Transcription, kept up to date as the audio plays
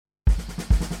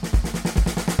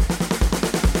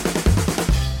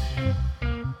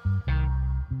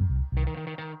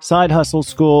Side Hustle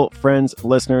School, friends,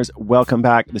 listeners, welcome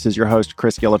back. This is your host,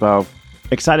 Chris Guillebeau.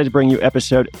 Excited to bring you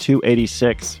episode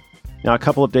 286. Now, a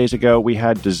couple of days ago, we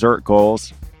had dessert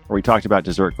goals, or we talked about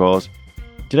dessert goals.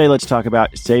 Today, let's talk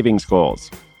about savings goals,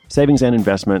 savings and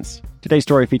investments. Today's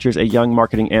story features a young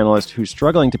marketing analyst who's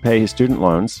struggling to pay his student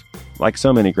loans, like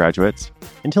so many graduates,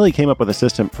 until he came up with a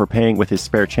system for paying with his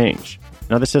spare change.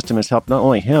 Now, this system has helped not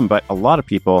only him, but a lot of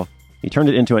people. He turned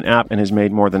it into an app and has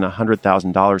made more than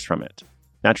 $100,000 from it.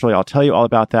 Naturally, I'll tell you all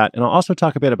about that, and I'll also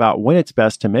talk a bit about when it's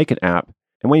best to make an app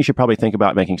and when you should probably think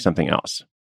about making something else.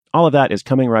 All of that is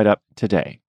coming right up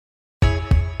today.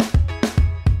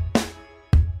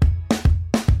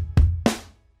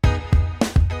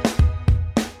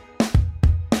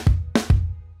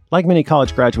 Like many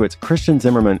college graduates, Christian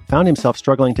Zimmerman found himself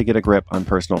struggling to get a grip on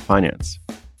personal finance.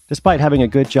 Despite having a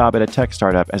good job at a tech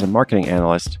startup as a marketing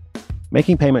analyst,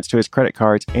 making payments to his credit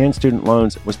cards and student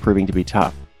loans was proving to be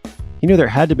tough. He knew there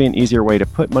had to be an easier way to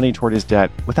put money toward his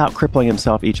debt without crippling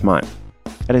himself each month.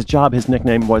 At his job, his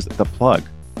nickname was The Plug,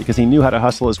 because he knew how to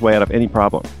hustle his way out of any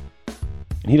problem.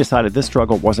 And he decided this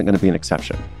struggle wasn't going to be an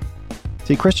exception.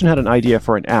 See, Christian had an idea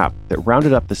for an app that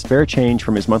rounded up the spare change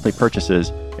from his monthly purchases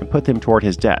and put them toward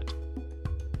his debt.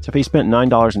 So if he spent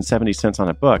 $9.70 on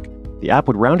a book, the app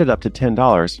would round it up to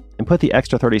 $10 and put the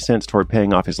extra 30 cents toward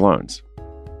paying off his loans.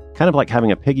 Kind of like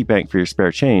having a piggy bank for your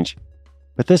spare change,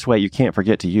 but this way you can't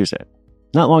forget to use it.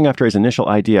 Not long after his initial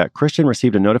idea, Christian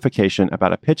received a notification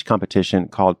about a pitch competition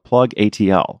called Plug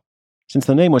ATL. Since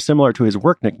the name was similar to his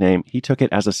work nickname, he took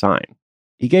it as a sign.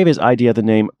 He gave his idea the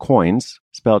name Coins,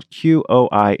 spelled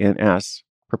Qoins,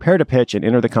 prepared a pitch and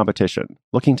entered the competition,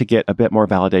 looking to get a bit more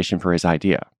validation for his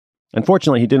idea.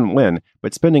 Unfortunately, he didn't win,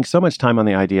 but spending so much time on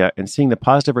the idea and seeing the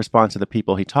positive response of the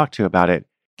people he talked to about it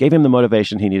gave him the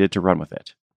motivation he needed to run with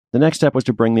it. The next step was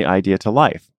to bring the idea to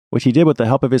life, which he did with the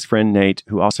help of his friend Nate,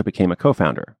 who also became a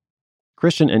co-founder.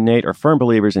 Christian and Nate are firm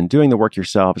believers in doing the work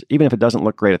yourselves, even if it doesn't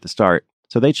look great at the start,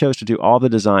 so they chose to do all the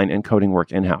design and coding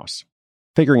work in-house,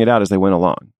 figuring it out as they went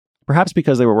along. Perhaps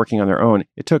because they were working on their own,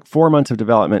 it took 4 months of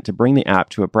development to bring the app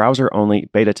to a browser-only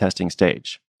beta testing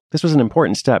stage. This was an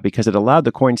important step because it allowed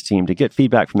the Coins team to get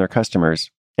feedback from their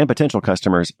customers and potential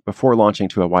customers before launching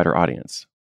to a wider audience.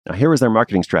 Now, here was their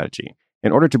marketing strategy.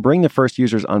 In order to bring the first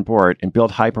users on board and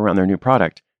build hype around their new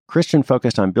product, Christian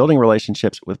focused on building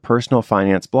relationships with personal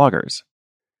finance bloggers.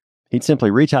 He'd simply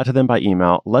reach out to them by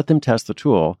email, let them test the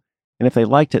tool, and if they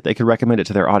liked it, they could recommend it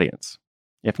to their audience.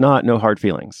 If not, no hard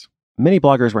feelings. Many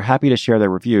bloggers were happy to share their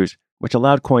reviews, which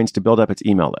allowed Coins to build up its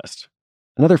email list.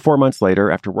 Another 4 months later,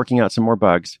 after working out some more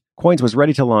bugs, Coins was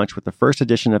ready to launch with the first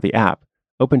edition of the app,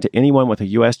 open to anyone with a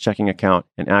US checking account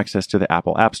and access to the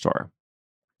Apple App Store.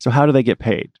 So how do they get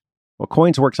paid? Well,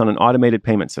 Coins works on an automated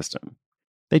payment system.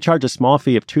 They charge a small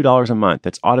fee of $2 a month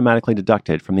that's automatically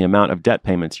deducted from the amount of debt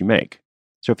payments you make.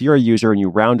 So if you're a user and you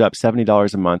round up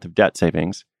 $70 a month of debt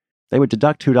savings, they would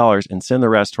deduct $2 and send the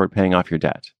rest toward paying off your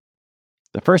debt.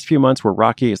 The first few months were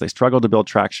rocky as they struggled to build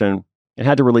traction and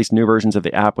had to release new versions of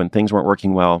the app when things weren't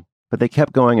working well, but they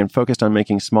kept going and focused on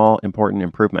making small, important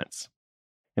improvements.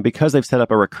 And because they've set up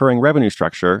a recurring revenue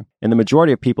structure, and the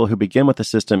majority of people who begin with the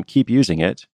system keep using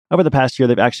it, over the past year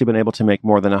they've actually been able to make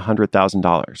more than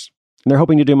 $100,000. And they're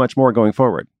hoping to do much more going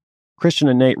forward. Christian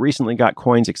and Nate recently got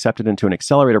Coins accepted into an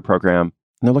accelerator program, and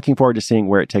they're looking forward to seeing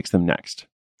where it takes them next.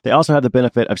 They also have the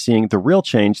benefit of seeing the real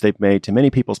change they've made to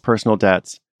many people's personal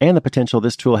debts and the potential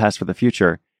this tool has for the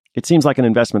future. It seems like an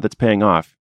investment that's paying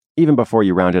off, even before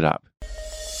you round it up.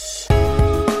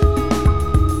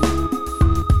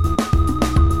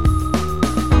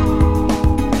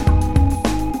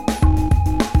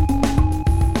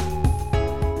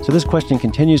 So this question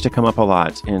continues to come up a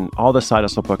lot in all the Side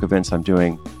Hustle Book events I'm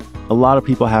doing. A lot of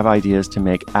people have ideas to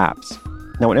make apps.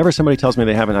 Now, whenever somebody tells me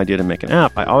they have an idea to make an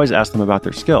app, I always ask them about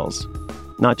their skills,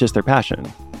 not just their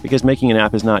passion, because making an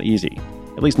app is not easy.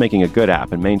 At least making a good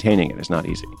app and maintaining it is not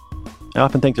easy. I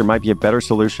often think there might be a better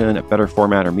solution, a better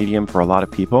format or medium for a lot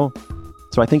of people.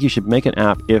 So I think you should make an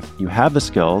app if you have the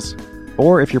skills,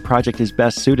 or if your project is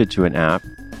best suited to an app,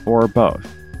 or both.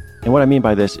 And what I mean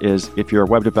by this is if you're a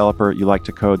web developer, you like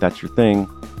to code, that's your thing,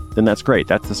 then that's great.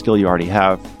 That's the skill you already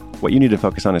have. What you need to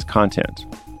focus on is content.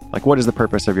 Like, what is the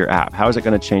purpose of your app? How is it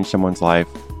going to change someone's life?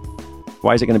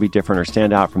 Why is it going to be different or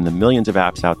stand out from the millions of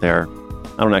apps out there?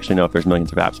 I don't actually know if there's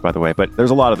millions of apps, by the way, but there's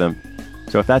a lot of them.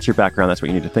 So if that's your background, that's what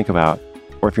you need to think about.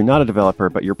 Or if you're not a developer,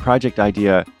 but your project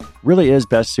idea really is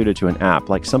best suited to an app,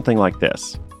 like something like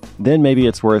this, then maybe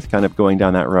it's worth kind of going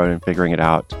down that road and figuring it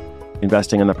out,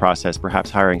 investing in the process, perhaps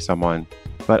hiring someone.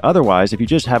 But otherwise, if you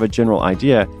just have a general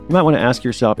idea, you might want to ask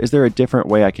yourself, is there a different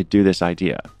way I could do this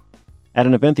idea? At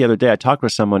an event the other day, I talked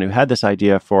with someone who had this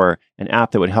idea for an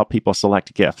app that would help people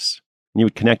select gifts. And you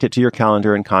would connect it to your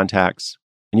calendar and contacts,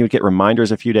 and you would get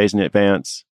reminders a few days in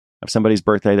advance of somebody's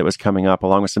birthday that was coming up,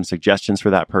 along with some suggestions for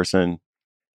that person.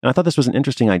 And I thought this was an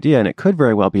interesting idea, and it could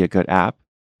very well be a good app,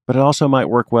 but it also might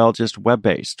work well just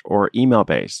web-based or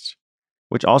email-based,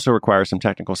 which also requires some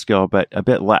technical skill, but a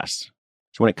bit less.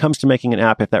 So when it comes to making an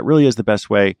app, if that really is the best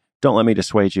way, don't let me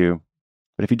dissuade you.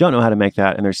 But if you don't know how to make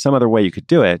that and there's some other way you could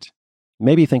do it,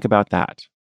 maybe think about that.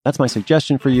 That's my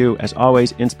suggestion for you. As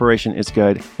always, inspiration is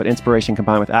good, but inspiration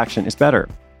combined with action is better.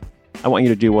 I want you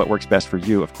to do what works best for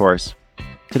you, of course.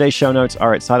 Today's show notes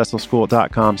are at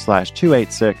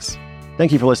sidehustleschool.com/286.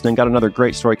 Thank you for listening. Got another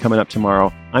great story coming up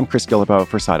tomorrow. I'm Chris Guillebeau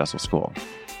for Side Hustle School.